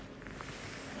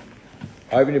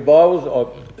Open your Bibles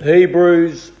of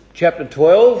Hebrews chapter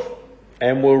 12,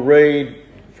 and we'll read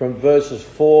from verses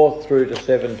 4 through to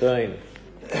 17.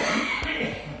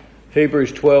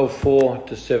 Hebrews 12, 4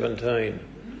 to 17.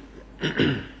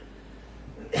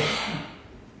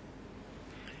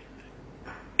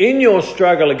 In your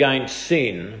struggle against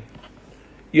sin,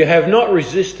 you have not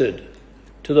resisted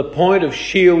to the point of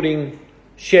shedding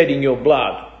your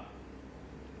blood.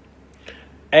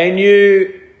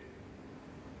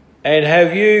 And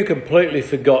have you completely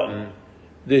forgotten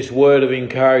this word of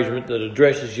encouragement that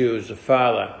addresses you as a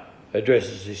father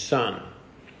addresses his son?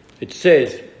 It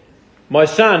says, "My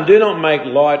son, do not make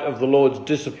light of the Lord's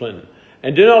discipline,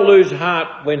 and do not lose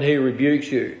heart when he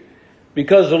rebukes you,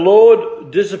 because the Lord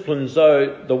disciplines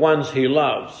the ones he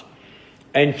loves,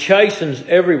 and chastens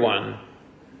everyone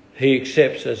he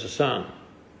accepts as a son.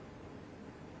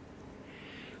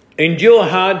 Endure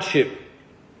hardship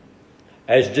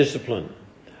as discipline.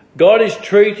 God is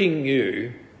treating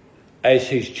you as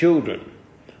his children.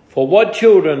 For what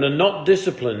children are not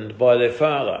disciplined by their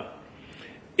father?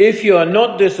 If you are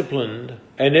not disciplined,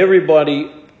 and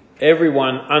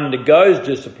everyone undergoes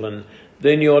discipline,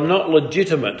 then you are not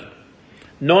legitimate,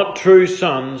 not true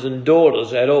sons and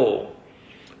daughters at all.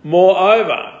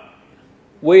 Moreover,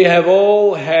 we have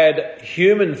all had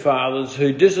human fathers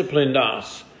who disciplined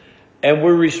us, and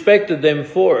we respected them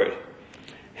for it.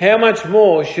 How much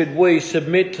more should we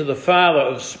submit to the Father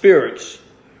of spirits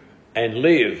and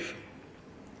live?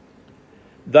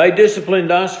 They disciplined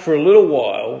us for a little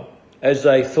while as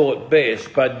they thought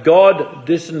best, but God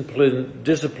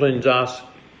disciplines us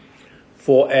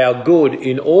for our good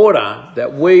in order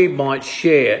that we might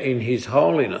share in his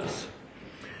holiness.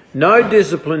 No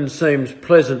discipline seems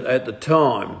pleasant at the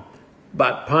time,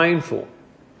 but painful.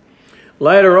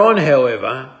 Later on,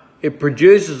 however, it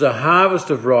produces a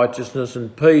harvest of righteousness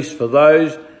and peace for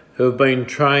those who have been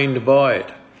trained by it.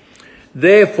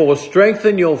 Therefore,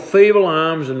 strengthen your feeble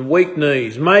arms and weak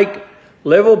knees. Make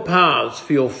level paths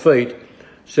for your feet,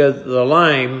 so that the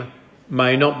lame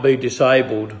may not be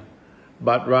disabled,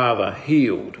 but rather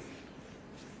healed."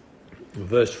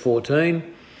 Verse 14,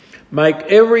 "Make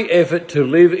every effort to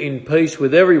live in peace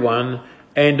with everyone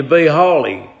and to be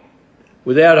holy.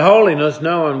 Without holiness,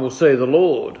 no one will see the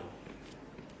Lord.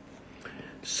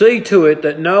 See to it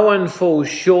that no one falls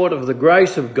short of the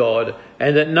grace of God,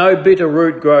 and that no bitter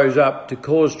root grows up to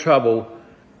cause trouble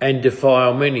and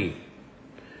defile many.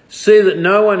 See that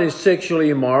no one is sexually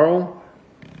immoral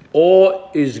or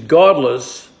is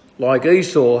godless like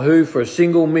Esau, who for a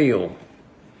single meal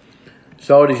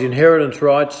sold his inheritance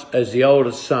rights as the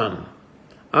oldest son.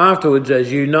 Afterwards,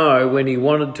 as you know, when he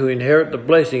wanted to inherit the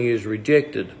blessing, he was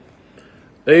rejected.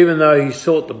 Even though he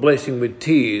sought the blessing with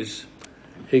tears,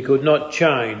 he could not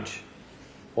change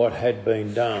what had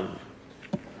been done."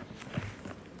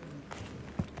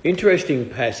 Interesting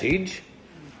passage.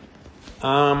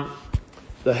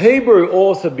 The Hebrew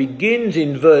author begins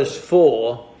in verse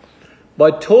 4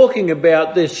 by talking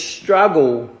about this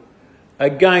struggle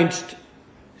against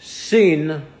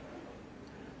sin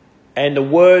and a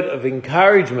word of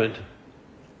encouragement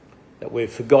that we've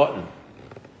forgotten.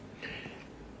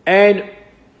 And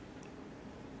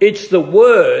it's the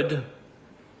word,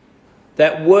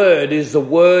 that word is the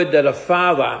word that a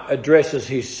father addresses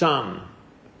his son.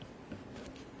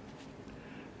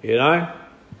 You know?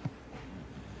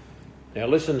 Now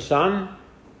listen, son,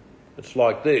 it's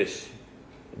like this.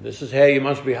 This is how you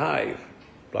must behave.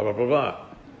 Blah, blah, blah, blah.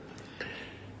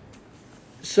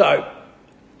 So,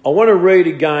 I want to read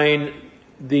again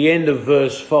the end of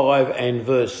verse 5 and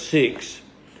verse 6.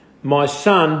 "My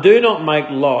son, do not make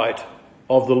light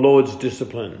of the Lord's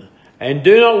discipline, and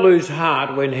do not lose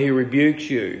heart when he rebukes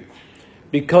you,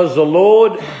 because the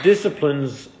Lord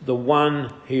disciplines the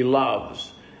one he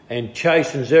loves, and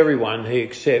chastens everyone he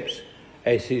accepts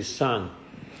as his son."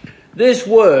 This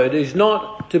word is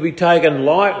not to be taken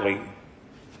lightly.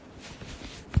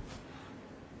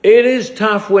 It is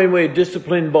tough when we're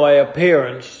disciplined by our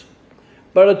parents,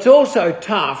 but it's also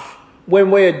tough when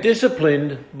we're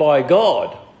disciplined by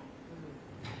God.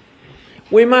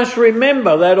 We must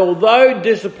remember that although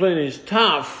discipline is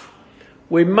tough,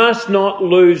 we must not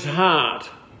lose heart.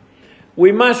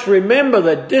 We must remember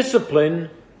that discipline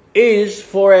is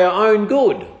for our own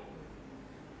good.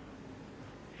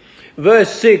 Verse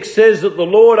 6 says that the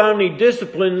Lord only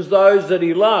disciplines those that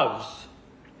he loves.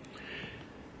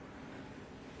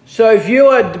 So if you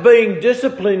are being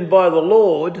disciplined by the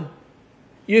Lord,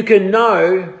 you can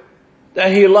know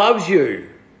that he loves you.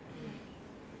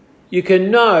 You can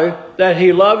know that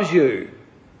he loves you.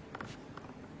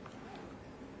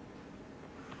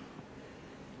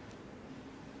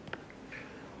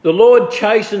 The Lord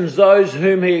chastens those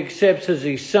whom he accepts as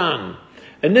his son.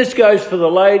 And this goes for the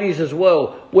ladies as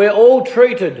well. We're all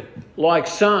treated like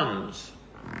sons.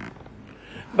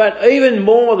 But even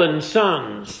more than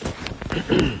sons,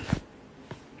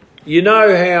 you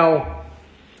know how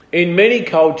in many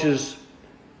cultures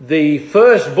the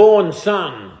firstborn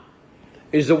son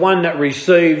is the one that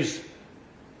receives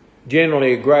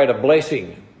generally a greater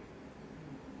blessing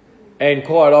and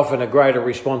quite often a greater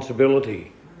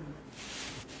responsibility.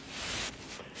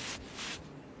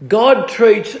 God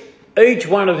treats each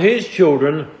one of his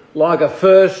children like a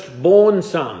firstborn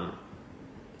son.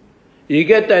 You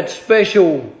get that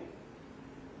special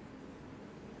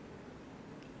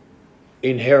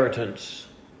inheritance,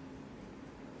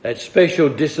 that special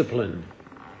discipline,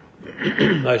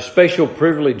 those special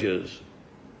privileges.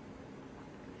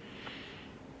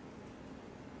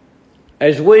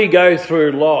 As we go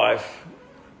through life,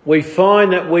 we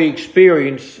find that we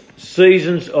experience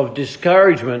seasons of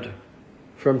discouragement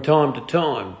from time to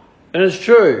time. And it's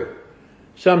true.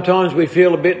 Sometimes we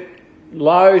feel a bit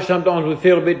low, sometimes we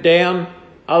feel a bit down,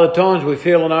 other times we're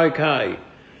feeling okay.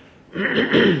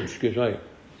 Excuse me.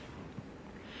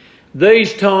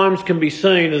 These times can be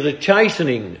seen as a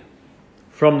chastening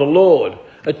from the Lord,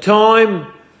 a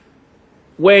time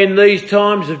when these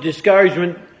times of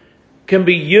discouragement can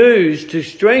be used to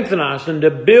strengthen us and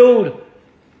to build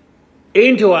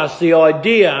into us the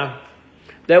idea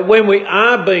that when we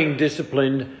are being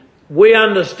disciplined, we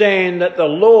understand that the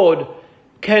Lord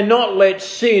cannot let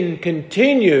sin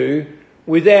continue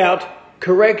without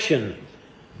correction.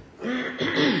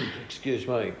 Excuse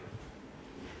me.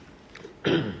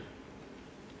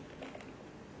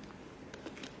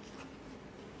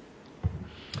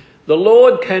 The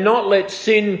Lord cannot let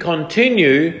sin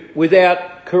continue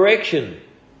without correction.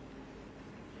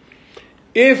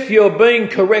 If you're being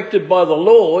corrected by the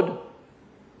Lord,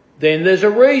 then there's a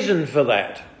reason for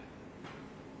that.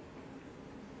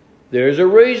 There is a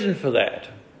reason for that.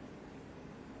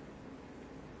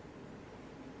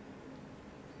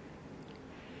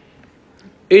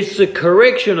 It's the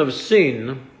correction of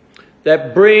sin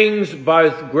that brings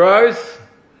both growth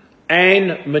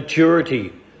and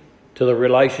maturity to the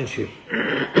relationship.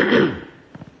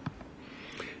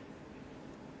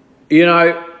 You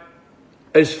know,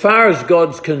 as far as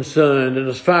God's concerned and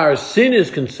as far as sin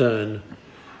is concerned,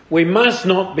 we must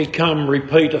not become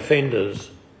repeat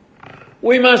offenders.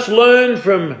 We must learn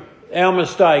from our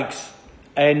mistakes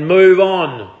and move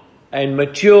on and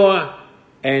mature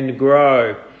and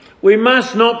grow. We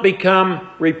must not become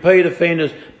repeat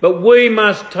offenders, but we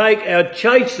must take our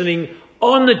chastening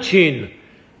on the chin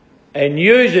and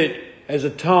use it as a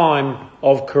time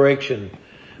of correction.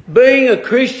 Being a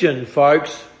Christian,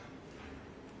 folks,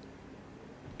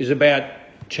 is about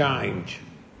change.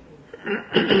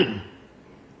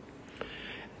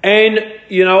 And,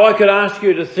 you know, I could ask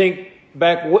you to think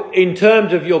back in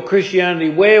terms of your Christianity,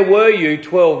 where were you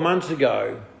 12 months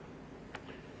ago?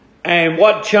 And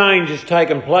what change has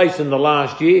taken place in the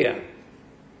last year?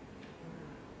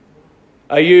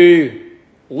 Are you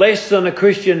less than a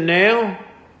Christian now?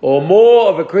 Or more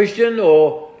of a Christian?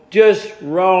 Or just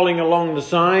rolling along the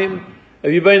same?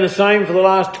 Have you been the same for the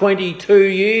last 22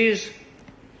 years?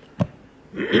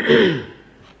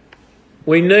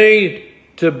 We need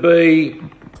to be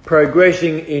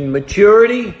progressing in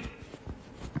maturity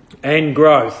and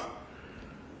growth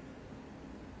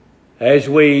as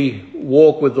we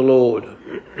walk with the Lord.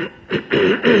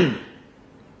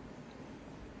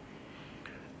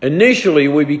 Initially,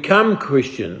 we become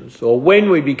Christians, or when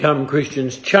we become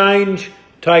Christians, change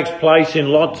takes place in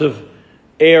lots of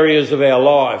areas of our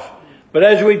life. But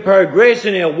as we progress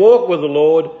in our walk with the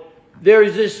Lord, there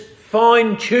is this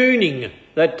fine-tuning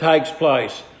that takes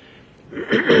place.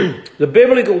 The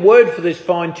biblical word for this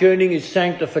fine-tuning is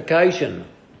sanctification.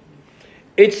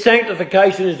 Its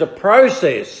sanctification is a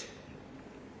process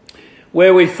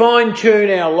where we fine-tune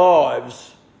our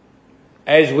lives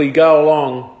as we go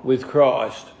along with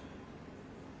Christ.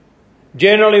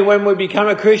 Generally, when we become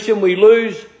a Christian, we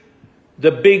lose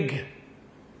the big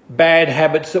bad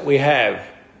habits that we have,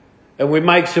 and we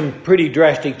make some pretty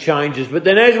drastic changes. But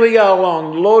then as we go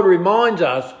along, the Lord reminds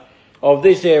us of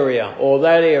this area or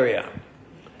that area,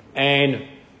 and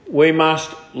we must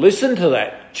listen to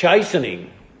that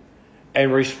chastening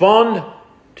and respond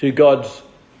to God's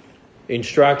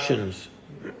instructions.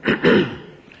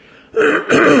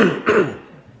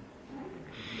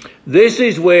 This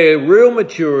is where real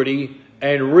maturity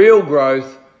and real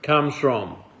growth comes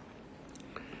from.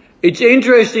 It's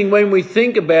interesting when we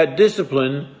think about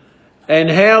discipline and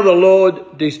how the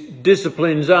Lord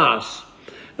disciplines us.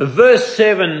 Verse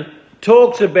 7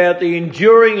 talks about the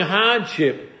enduring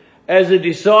hardship as a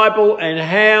disciple and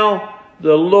how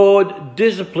the Lord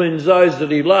disciplines those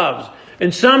that he loves.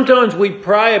 And sometimes we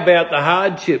pray about the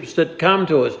hardships that come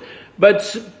to us,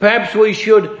 but perhaps we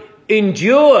should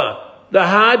endure the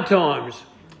hard times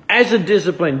as a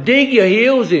discipline. Dig your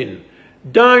heels in.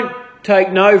 Don't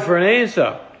take no for an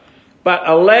answer, but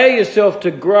allow yourself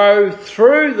to grow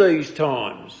through these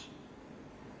times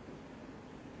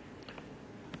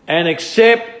and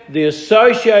accept the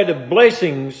associated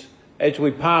blessings as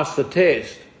we pass the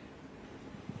test.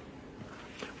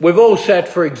 We've all sat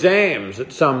for exams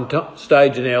at some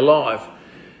stage in our life.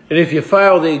 And if you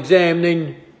fail the exam,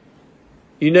 then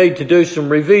you need to do some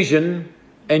revision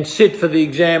and sit for the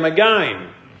exam again.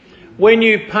 When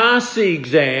you pass the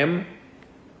exam,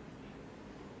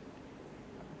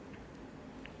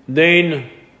 then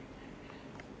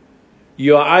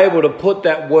you're able to put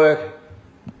that work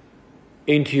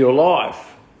into your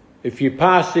life. If you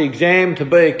pass the exam to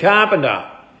be a carpenter,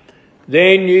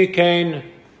 then you can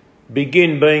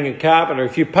begin being a carpenter.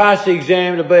 If you pass the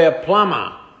exam to be a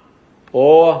plumber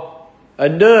or a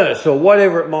nurse or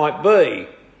whatever it might be.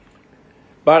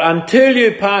 But until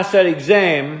you pass that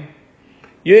exam,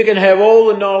 you can have all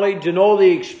the knowledge and all the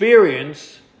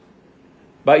experience,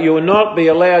 but you will not be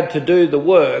allowed to do the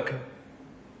work.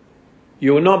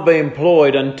 You will not be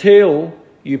employed until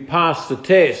you pass the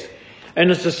test. And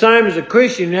it's the same as a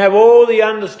Christian. You have all the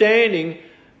understanding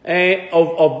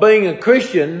of being a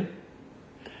Christian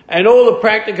and all the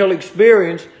practical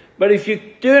experience, but if you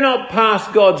do not pass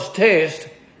God's test,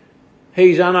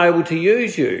 he's unable to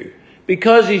use you.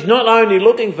 Because he's not only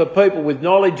looking for people with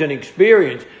knowledge and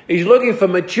experience, he's looking for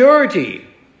maturity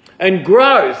and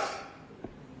growth.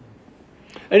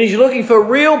 And he's looking for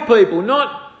real people,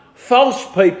 not false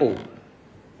people.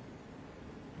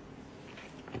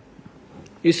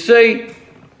 You see,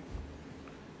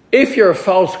 if you're a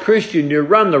false Christian, you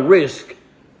run the risk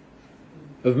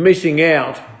of missing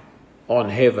out on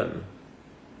heaven.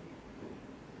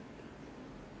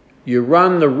 You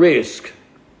run the risk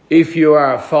if you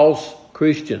are a false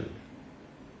Christian.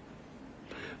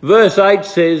 Verse 8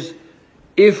 says,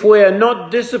 if we are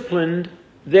not disciplined,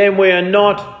 then we are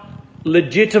not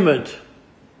legitimate.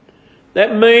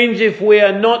 That means if we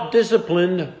are not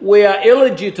disciplined, we are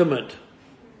illegitimate.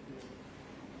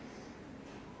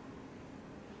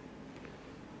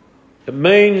 It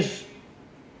means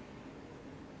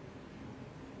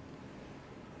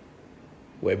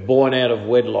we're born out of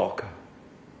wedlock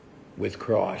with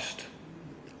Christ.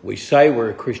 We say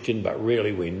we're a Christian, but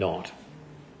really we're not.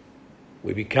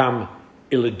 We become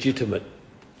illegitimate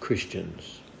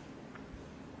Christians.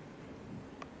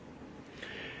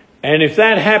 And if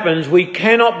that happens, we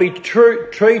cannot be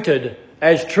treated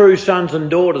as true sons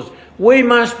and daughters. We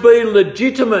must be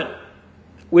legitimate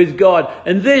with God.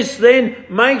 And this then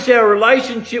makes our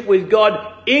relationship with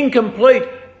God incomplete,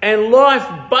 and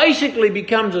life basically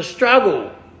becomes a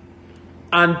struggle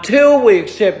until we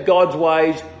accept God's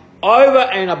ways over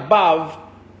and above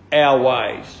our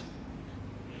ways.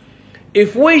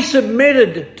 If we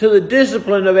submitted to the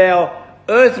discipline of our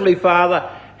earthly father,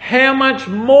 how much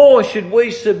more should we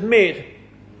submit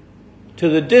to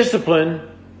the discipline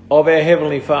of our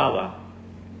Heavenly Father?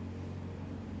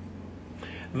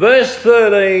 Verse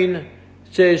 13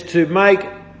 says to make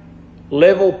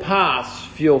level paths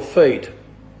for your feet.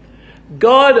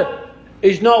 God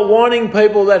is not wanting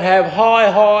people that have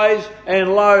high highs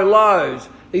and low lows.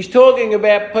 He's talking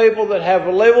about people that have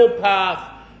a level path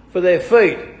for their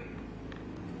feet.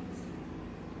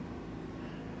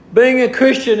 Being a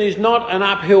Christian is not an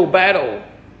uphill battle.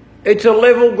 It's a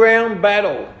level ground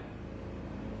battle.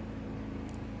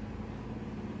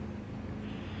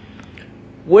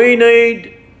 We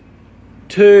need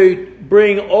to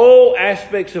bring all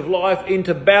aspects of life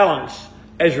into balance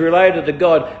as related to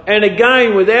God. And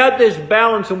again, without this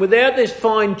balance and without this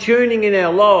fine-tuning in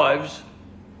our lives,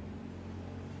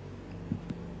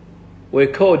 we're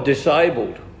called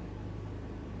disabled.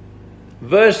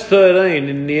 Verse 13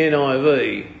 in the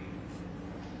NIV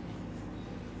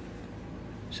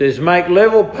says, make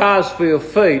level paths for your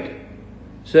feet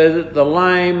so that the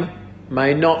lame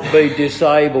may not be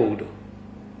disabled,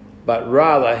 but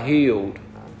rather healed.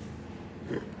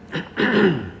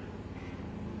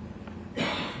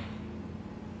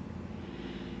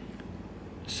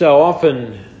 So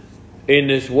often in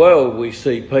this world we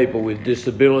see people with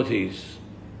disabilities,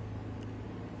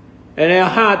 and our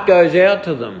heart goes out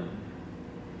to them.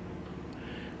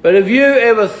 But have you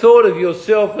ever thought of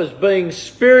yourself as being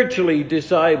spiritually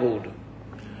disabled,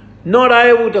 not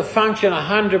able to function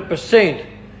 100%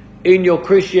 in your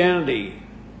Christianity?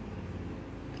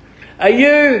 Are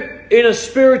you in a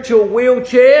spiritual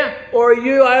wheelchair, or are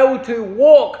you able to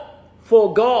walk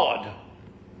for God?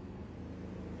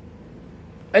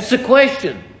 That's the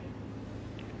question.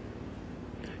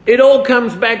 It all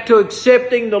comes back to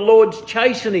accepting the Lord's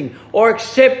chastening or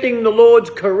accepting the Lord's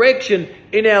correction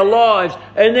in our lives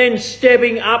and then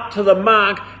stepping up to the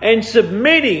mark and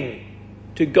submitting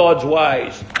to God's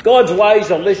ways. God's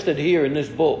ways are listed here in this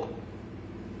book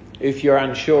if you're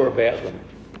unsure about them.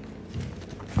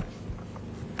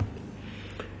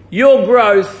 Your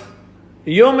growth,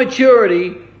 your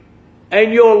maturity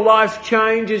and your life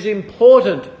change is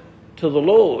important to the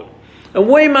Lord. And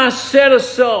we must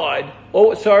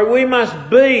we must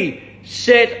be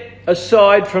set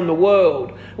aside from the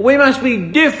world. We must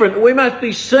be different. We must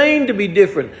be seen to be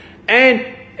different.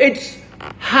 And it's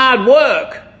hard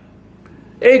work.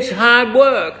 It's hard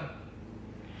work.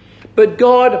 But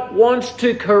God wants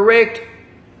to correct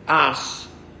us.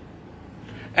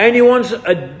 And He wants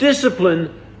a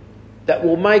discipline that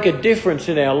will make a difference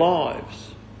in our lives.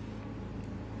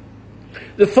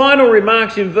 The final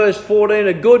remarks in verse 14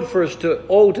 are good for us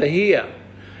all to hear.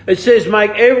 It says,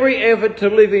 make every effort to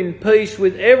live in peace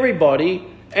with everybody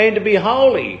and to be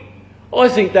holy. I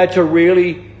think that's a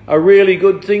really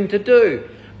good thing to do.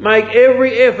 Make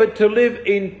every effort to live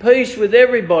in peace with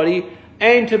everybody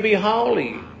and to be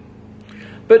holy.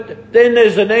 But then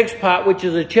there's the next part, which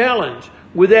is a challenge.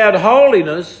 Without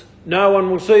holiness, no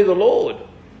one will see the Lord.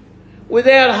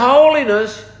 Without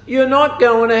holiness, you're not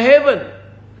going to heaven.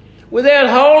 Without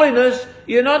holiness,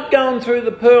 you're not going through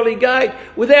the pearly gate.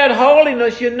 Without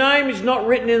holiness, your name is not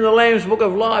written in the Lamb's Book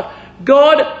of Life.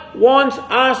 God wants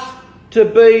us to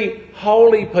be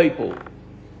holy people.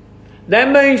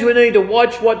 That means we need to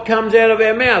watch what comes out of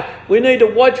our mouth. We need to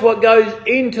watch what goes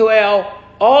into our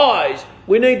eyes.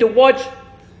 We need to watch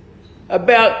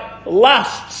about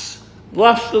lusts,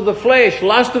 lust of the flesh,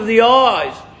 lust of the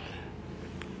eyes.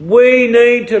 We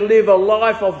need to live a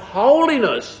life of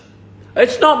holiness.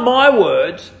 It's not my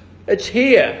words. It's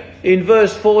here in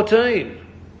verse 14.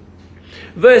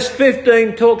 Verse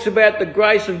 15 talks about the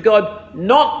grace of God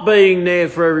not being there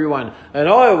for everyone. And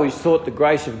I always thought the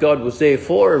grace of God was there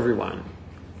for everyone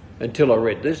until I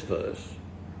read this verse.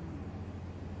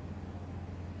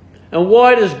 And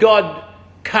why does God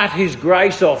cut His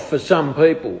grace off for some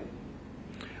people?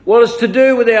 Well, it's to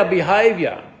do with our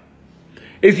behaviour.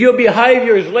 If your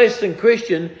behaviour is less than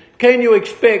Christian, can you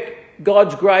expect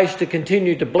God's grace to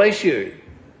continue to bless you?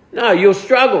 No, you'll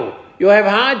struggle. You'll have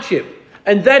hardship.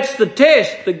 And that's the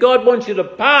test that God wants you to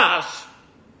pass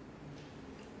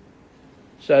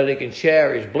so that He can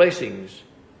shower His blessings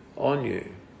on you.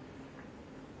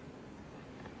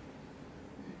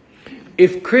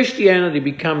 If Christianity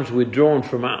becomes withdrawn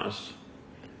from us,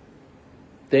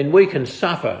 then we can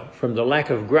suffer from the lack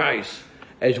of grace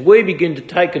as we begin to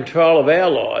take control of our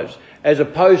lives as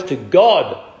opposed to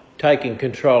God taking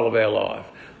control of our life.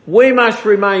 We must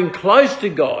remain close to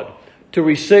God to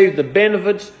receive the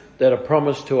benefits that are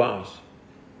promised to us.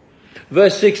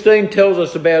 Verse 16 tells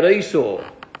us about Esau.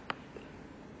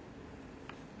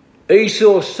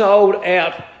 Esau sold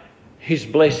out his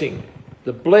blessing,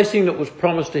 the blessing that was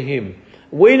promised to him.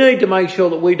 We need to make sure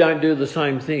that we don't do the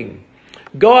same thing.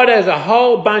 God has a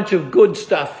whole bunch of good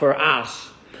stuff for us.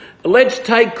 Let's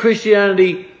take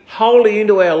Christianity wholly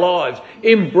into our lives,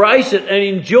 embrace it and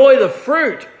enjoy the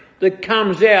fruit that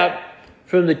comes out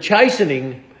from the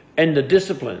chastening and the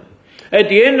discipline. At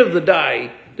the end of the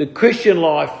day, the Christian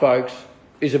life, folks,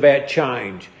 is about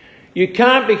change. You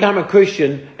can't become a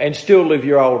Christian and still live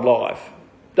your old life.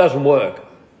 It doesn't work.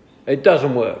 It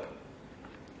doesn't work.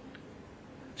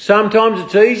 Sometimes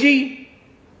it's easy,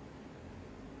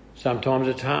 sometimes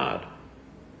it's hard.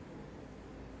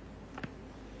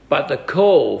 But the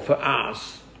call for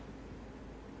us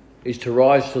is to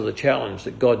rise to the challenge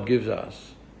that God gives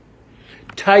us.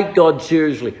 Take God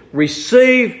seriously.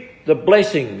 Receive the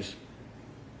blessings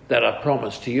that are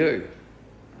promised to you.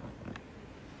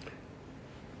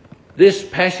 This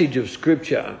passage of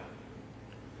Scripture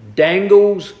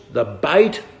dangles the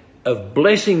bait of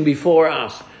blessing before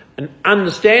us, and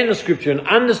understand the Scripture and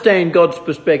understand God's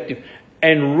perspective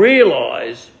and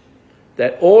realise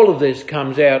that all of this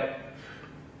comes out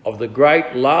of the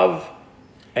great love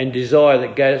and desire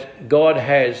that God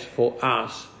has for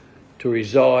us to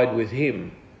reside with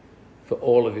Him for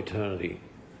all of eternity.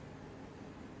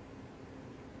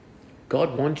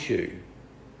 God wants you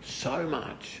so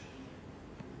much.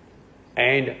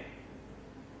 And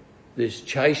this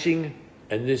chasing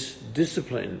and this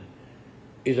discipline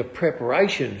is a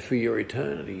preparation for your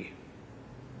eternity.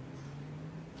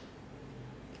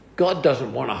 God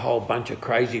doesn't want a whole bunch of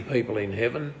crazy people in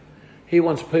heaven. He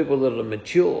wants people that are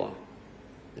mature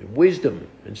in wisdom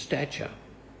and stature.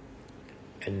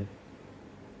 And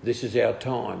this is our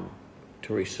time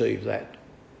to receive that,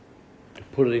 to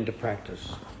put it into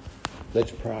practice.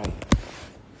 Let's pray.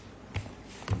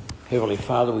 Heavenly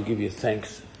Father, we give you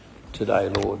thanks today,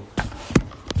 Lord.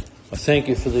 I thank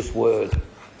you for this word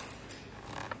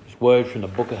from the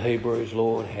book of Hebrews,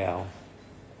 Lord, how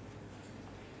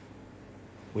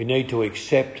we need to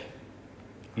accept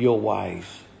your ways.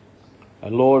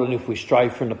 And Lord, and if we stray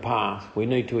from the path, we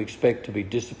need to expect to be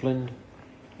disciplined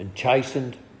and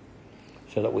chastened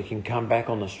so that we can come back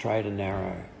on the straight and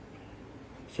narrow.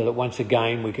 So that once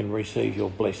again we can receive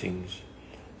your blessings.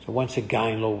 So once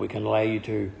again, Lord, we can allow you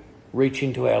to reach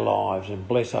into our lives and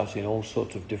bless us in all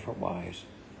sorts of different ways.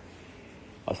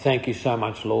 I thank you so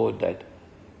much, Lord, that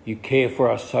you care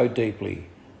for us so deeply.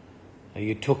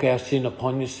 You took our sin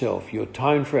upon yourself. You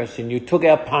atoned for our sin. You took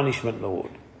our punishment,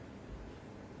 Lord.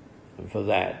 And for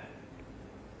that,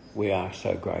 we are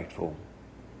so grateful.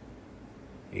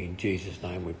 In Jesus'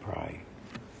 name we pray.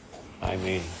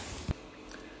 Amen.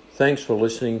 Thanks for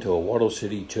listening to a Wattle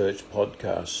City Church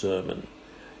podcast sermon.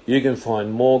 You can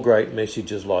find more great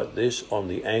messages like this on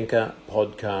the Anchor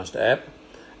podcast app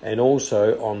and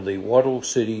also on the Wattle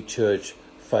City Church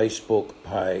Facebook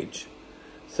page.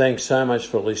 Thanks so much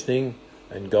for listening,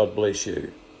 and God bless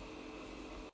you.